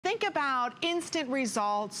think about instant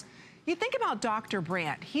results, you think about Dr.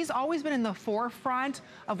 Brandt. He's always been in the forefront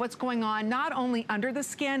of what's going on, not only under the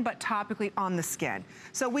skin, but topically on the skin.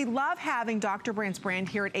 So we love having Dr. Brandt's brand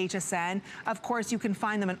here at HSN. Of course, you can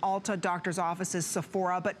find them in Ulta, doctor's offices,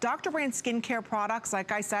 Sephora, but Dr. Brandt skincare products,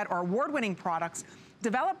 like I said, are award-winning products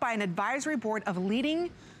developed by an advisory board of leading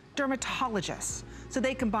dermatologists. So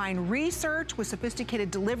they combine research with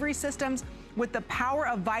sophisticated delivery systems with the power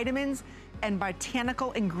of vitamins and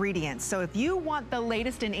botanical ingredients. So if you want the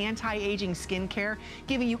latest in anti-aging skincare,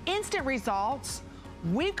 giving you instant results,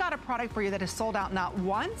 we've got a product for you that is sold out not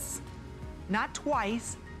once, not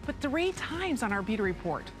twice, but 3 times on our beauty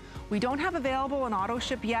report. We don't have available an auto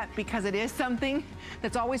ship yet because it is something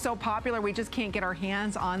that's always so popular. We just can't get our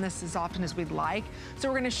hands on this as often as we'd like. So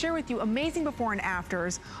we're gonna share with you amazing before and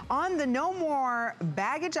afters on the No More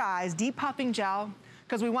Baggage Eyes DePuffing Gel,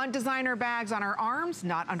 because we want designer bags on our arms,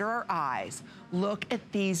 not under our eyes. Look at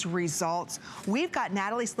these results. We've got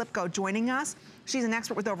Natalie Slipko joining us. She's an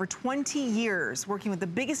expert with over 20 years working with the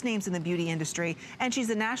biggest names in the beauty industry, and she's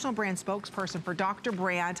the national brand spokesperson for Dr.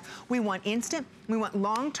 Brandt. We want instant, we want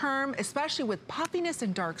long-term, especially with puffiness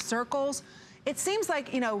and dark circles. It seems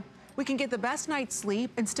like, you know, we can get the best night's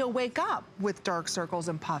sleep and still wake up with dark circles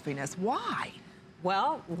and puffiness. Why?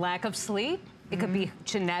 Well, lack of sleep. It could be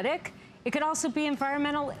genetic. It could also be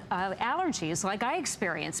environmental allergies like I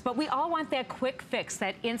experienced, but we all want that quick fix,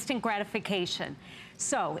 that instant gratification.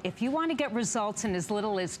 So if you want to get results in as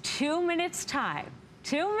little as 2 minutes time,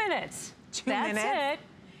 2 minutes, that's it,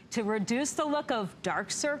 to reduce the look of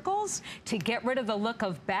dark circles, to get rid of the look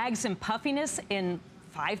of bags and puffiness in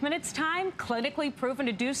 5 minutes time, clinically proven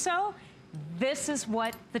to do so, this is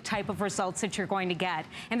what the type of results that you're going to get.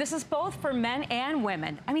 And this is both for men and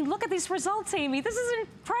women. I mean, look at these results, Amy. This is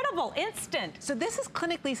incredible, instant. So this is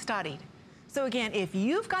clinically studied. So again, if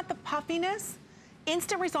you've got the puffiness,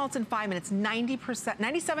 instant results in 5 minutes, 90%,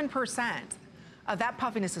 97% of that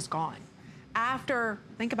puffiness is gone. After,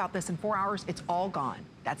 think about this, in 4 hours, it's all gone.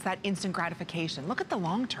 That's that instant gratification. Look at the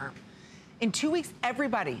long term. In 2 weeks,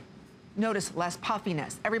 everybody notice less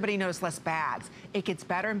puffiness. Everybody notice less bags. It gets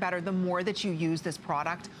better and better the more that you use this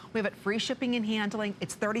product. We have it free shipping and handling.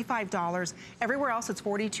 It's $35. Everywhere else it's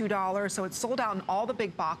 $42, so it's sold out in all the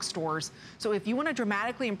big box stores. So if you want to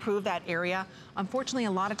dramatically improve that area, unfortunately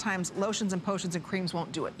a lot of times lotions and potions and creams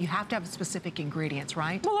won't do it. You have to have specific ingredients,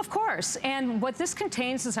 right? Well, of course. And what this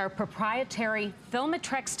contains is our proprietary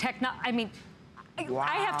Filmatrex technology. I mean, wow.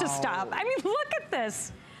 I have to stop. I mean, look at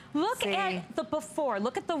this. Look at the before.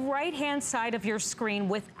 Look at the right-hand side of your screen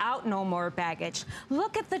without No More Baggage.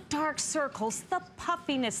 Look at the dark circles, the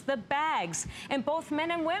puffiness, the bags. And both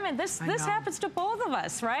men and women, this happens to both of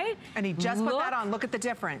us, right? And he just put that on. Look at the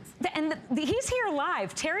difference. And he's here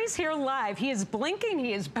live. Terry's here live. He is blinking.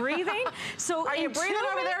 He is breathing. So are you breathing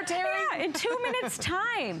over there, Terry? Yeah, in 2 minutes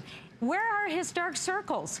time. Where are his dark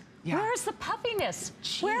circles? Yeah. Where's the puffiness?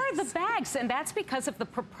 Jeez. Where are the bags? And that's because of the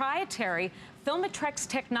proprietary Filmatrex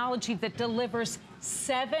technology that delivers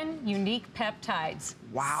 7 unique peptides.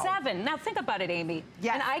 Wow. 7. Now think about it, Amy.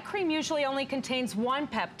 Yes. An eye cream usually only contains 1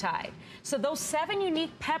 peptide. So those 7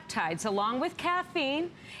 unique peptides, along with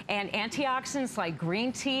caffeine and antioxidants like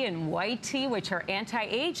green tea and white tea, which are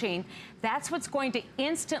anti-aging, that's what's going to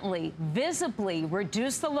instantly, visibly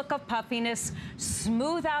reduce the look of puffiness,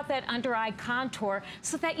 smooth out that under eye contour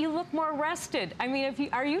so that you look more rested. I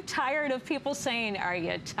mean, are you tired of people saying, are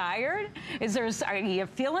you tired? Are you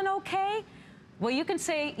feeling okay? Well, you can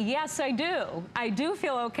say, yes, I do. I do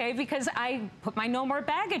feel okay because I put my No More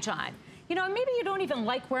Baggage on. You know, maybe you don't even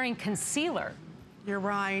like wearing concealer. You're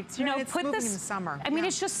right. You know, it's put moving this in the summer. I mean,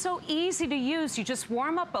 it's just so easy to use. You just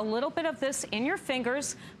warm up a little bit of this in your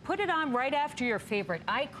fingers, put it on right after your favorite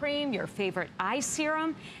eye cream, your favorite eye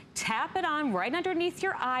serum, tap it on right underneath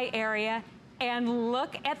your eye area, and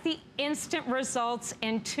look at the instant results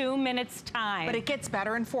in 2 minutes time. But it gets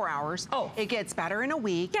better in 4 hours. Oh. It gets better in a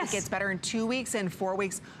week. Yes. It gets better in 2 weeks and 4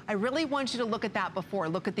 weeks. I really want you to look at that before.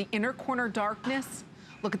 Look at the inner corner darkness.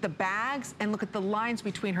 Look at the bags and look at the lines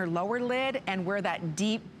between her lower lid and where that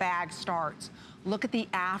deep bag starts. Look at the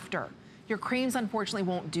after. Your creams, unfortunately,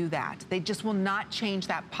 won't do that. They just will not change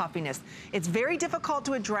that puffiness. It's very difficult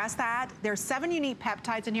to address that. There's 7 unique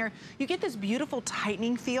peptides in here. You get this beautiful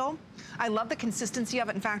tightening feel. I love the consistency of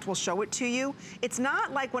it. In fact, we'll show it to you. It's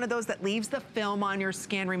not like one of those that leaves the film on your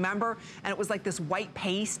skin, remember? And it was like this white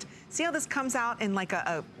paste. See how this comes out in like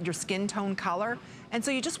your skin tone color? And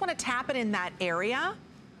so you just want to tap it in that area,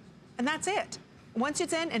 and that's it. Once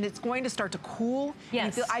it's in, and it's going to start to cool.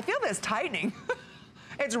 Yes. I feel this tightening.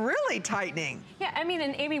 It's really tightening. Yeah, I mean,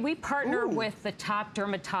 and Amy, we partner with the top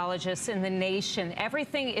dermatologists in the nation.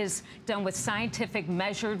 Everything is done with scientific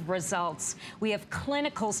measured results. We have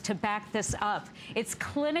clinicals to back this up. It's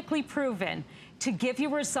clinically proven to give you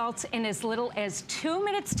results in as little as 2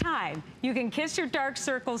 minutes time. You can kiss your dark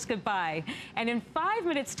circles goodbye. And in 5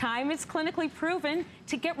 minutes time, it's clinically proven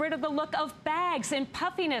to get rid of the look of bags and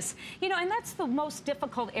puffiness. You know, and that's the most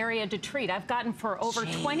difficult area to treat. I've gotten for over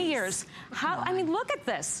 20 years. I mean, look at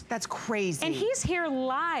this. That's crazy. And he's here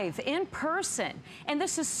live in person. And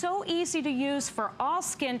this is so easy to use for all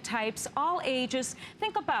skin types, all ages.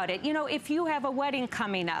 Think about it. You know, if you have a wedding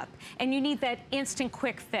coming up and you need that instant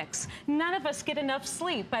quick fix, none of us get enough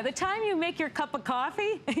sleep. By the time you make your cup of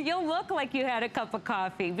coffee, you'll look like you had a cup of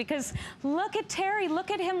coffee, because look at Terry, look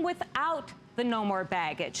at him without the no more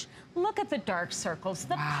baggage. Look at the dark circles,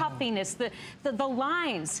 the puffiness, the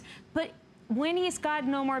lines. But when he's got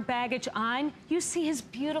no more baggage on, you see his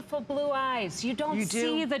beautiful blue eyes. You don't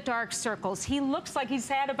see the dark circles. He looks like he's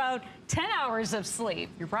had about 10 hours of sleep.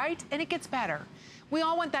 You're right, and it gets better. We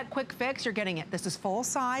all want that quick fix. You're getting it. This is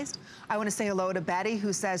full-sized. I want to say hello to Betty,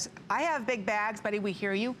 who says, I have big bags. Betty, we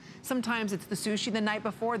hear you. Sometimes it's the sushi the night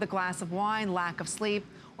before, the glass of wine, lack of sleep.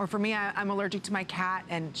 Or for me, I'm allergic to my cat,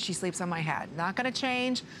 and she sleeps on my head. Not going to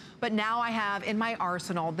change, but now I have in my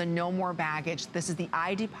arsenal the no more baggage. This is the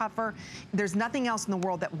eye depuffer. There's nothing else in the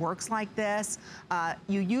world that works like this.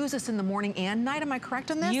 You use this in the morning and night. Am I correct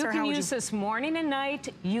on this? You can use this morning and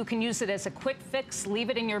night. You can use it as a quick fix. Leave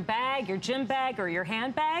it in your bag, your gym bag, or your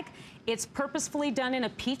handbag. It's purposefully done in a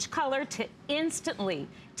peach color to instantly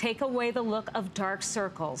take away the look of dark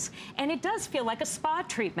circles. And it does feel like a spa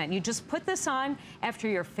treatment. You just put this on after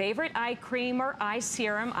your favorite eye cream or eye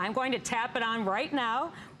serum. I'm going to tap it on right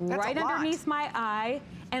now, right underneath my eye.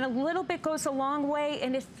 And a little bit goes a long way,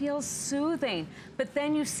 and it feels soothing. But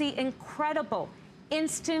then you see incredible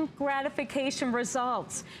instant gratification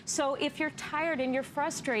results. So if you're tired and you're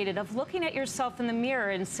frustrated of looking at yourself in the mirror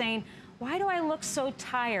and saying, why do I look so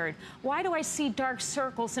tired? Why do I see dark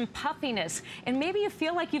circles and puffiness? And maybe you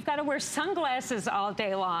feel like you've got to wear sunglasses all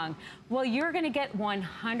day long. Well, you're going to get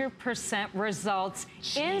 100% results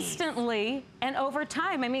instantly and over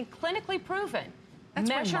time. I mean, clinically proven. That's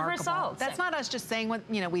measured remarkable. Results. That's not us just saying what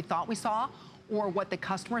we thought we saw or what the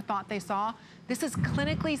customer thought they saw. This is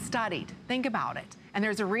clinically studied. Think about it. And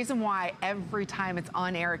there's a reason why every time it's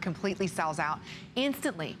on air, it completely sells out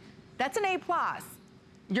instantly. That's an A+.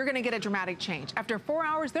 You're gonna get a dramatic change. After 4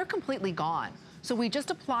 hours, they're completely gone. So we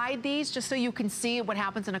just applied these just so you can see what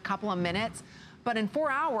happens in a couple of minutes. But in 4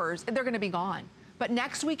 hours, they're gonna be gone. But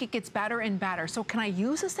next week, it gets better and better. So can I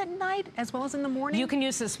use this at night as well as in the morning? You can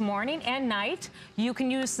use this morning and night. You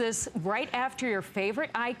can use this right after your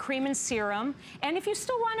favorite eye cream and serum. And if you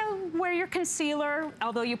still want to wear your concealer,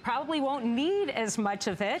 although you probably won't need as much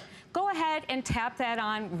of it, go ahead and tap that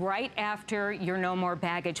on right after your no more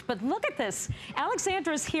baggage. But look at this.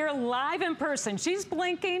 Alexandra's here live in person. She's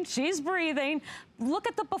blinking, she's breathing. Look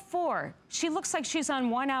at the before. She looks like she's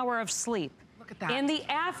on 1 hour of sleep. Look at that. And the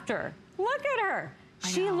after. Look at her.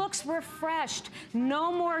 She looks refreshed.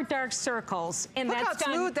 No more dark circles. And look how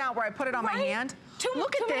smooth out where I put it on my hand.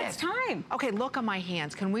 Look at this. Time. Okay, look on my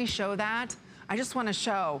hands. Can we show that? I just want to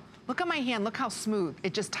show. Look on my hand. Look how smooth.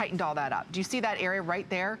 It just tightened all that up. Do you see that area right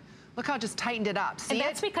there? Look how it just tightened it up. See and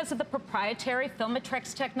that's because of the proprietary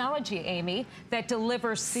Filmatrex technology, Amy, that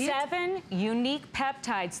delivers 7 unique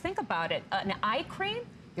peptides. Think about it. An eye cream,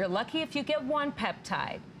 you're lucky if you get 1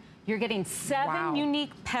 peptide. You're getting 7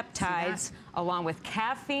 unique peptides along with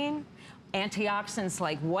caffeine, antioxidants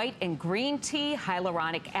like white and green tea,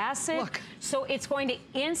 hyaluronic acid. Look. So it's going to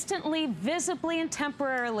instantly, visibly, and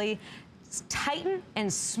temporarily tighten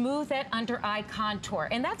and smooth that under eye contour.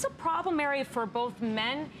 And that's a problem area for both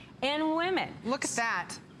men and women. Look at that.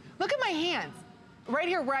 Look at my hands. Right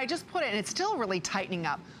here where I just put it, and it's still really tightening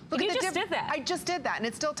up. Look you at the just did that. I just did that, and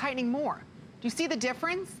it's still tightening more. Do you see the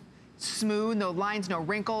difference? Smooth, no lines, no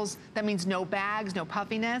wrinkles. That means no bags, no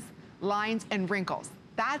puffiness, lines and wrinkles.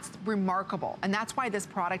 That's remarkable, and that's why this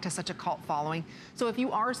product has such a cult following. So if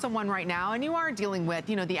you are someone right now and you are dealing with,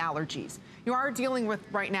 the allergies, you are dealing with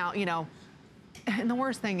right now, and the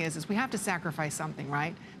worst thing is we have to sacrifice something,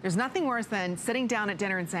 right? There's nothing worse than sitting down at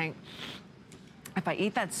dinner and saying, if I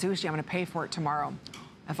eat that sushi, I'm gonna pay for it tomorrow.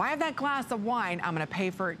 If I have that glass of wine, I'm gonna pay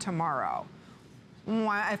for it tomorrow.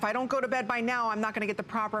 If I don't go to bed by now, I'm not gonna get the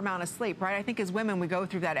proper amount of sleep, right? I think as women, we go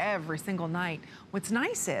through that every single night. What's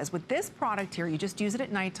nice is, with this product here, you just use it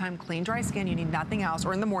at nighttime, clean, dry skin, you need nothing else,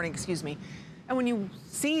 or in the morning, excuse me. And when you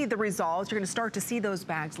see the results, you're gonna start to see those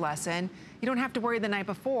bags lessen. You don't have to worry the night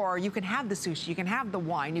before. You can have the sushi, you can have the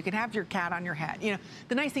wine, you can have your cat on your head. You know,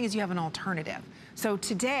 the nice thing is you have an alternative. So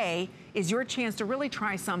today is your chance to really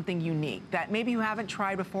try something unique that maybe you haven't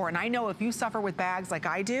tried before. And I know if you suffer with bags like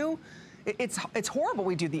I do, it's horrible.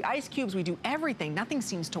 We do the ice cubes, we do everything. Nothing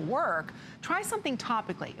seems to work. Try something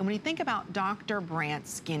topically. And when you think about Dr. Brandt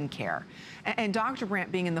skincare, and Dr.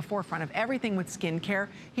 Brandt being in the forefront of everything with skincare,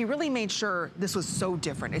 he really made sure this was so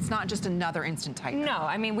different. It's not just another instant tightener. No,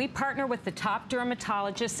 I mean, we partner with the top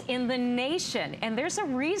dermatologists in the nation, and there's a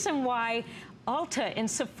reason why Ulta and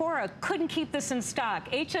Sephora couldn't keep this in stock.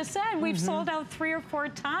 HSN, we've sold out 3 or 4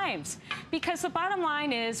 times. Because the bottom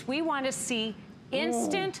line is we want to see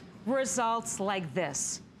instant results like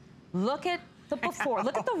this. Look at the before.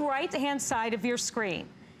 Look at the right-hand side of your screen.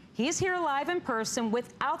 He's here live in person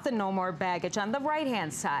without the no more baggage on the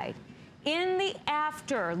right-hand side. In the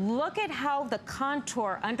after, look at how the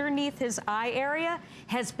contour underneath his eye area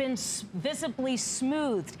has been visibly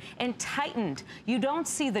smoothed and tightened. You don't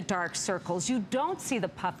see the dark circles, you don't see the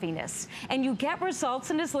puffiness, and you get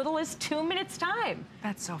results in as little as 2 minutes time.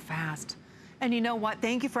 That's so fast. And you know what?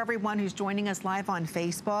 Thank you for everyone who's joining us live on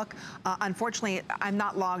Facebook. Unfortunately, I'm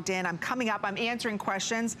not logged in. I'm coming up. I'm answering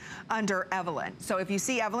questions under Evelyn. So if you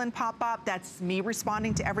see Evelyn pop up, that's me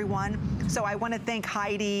responding to everyone. So I want to thank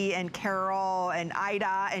Heidi and Carol and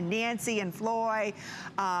Ida and Nancy and Floy.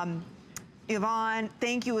 Yvonne,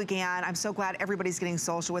 thank you again. I'm so glad everybody's getting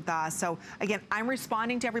social with us. So again, I'm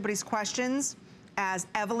responding to everybody's questions as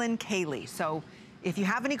Evelyn Kaylee. So if you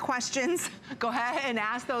have any questions, go ahead and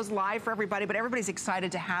ask those live for everybody, but everybody's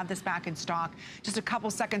excited to have this back in stock. Just a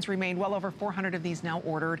couple seconds remain, well over 400 of these now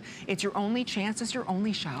ordered. It's your only chance, it's your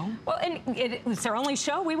only show. Well, and it's our only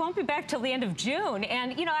show. We won't be back till the end of June.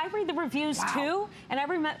 And, you know, I read the reviews too, and I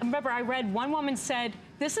remember I read one woman said,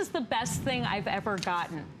 this is the best thing I've ever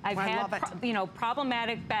gotten. I've had, you know,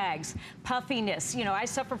 problematic bags, puffiness. You know, I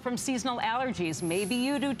suffer from seasonal allergies. Maybe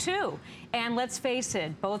you do too. And let's face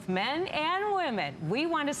it, both men and women, we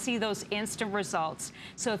want to see those instant results.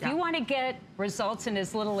 So if you want to get results in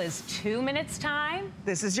as little as 2 minutes time,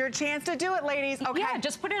 this is your chance to do it, ladies. Okay. Yeah,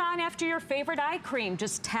 just put it on after your favorite eye cream.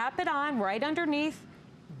 Just tap it on right underneath.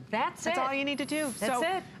 That's it. That's all you need to do. That's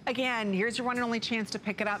it. Again, here's your one and only chance to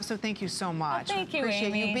pick it up. So thank you so much. Well, thank you, Appreciate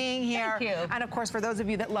Amy. you being here. Thank you. And of course, for those of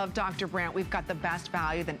you that love Dr. Brandt, we've got the best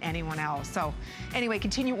value than anyone else. So anyway,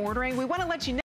 continue ordering. We want to let you know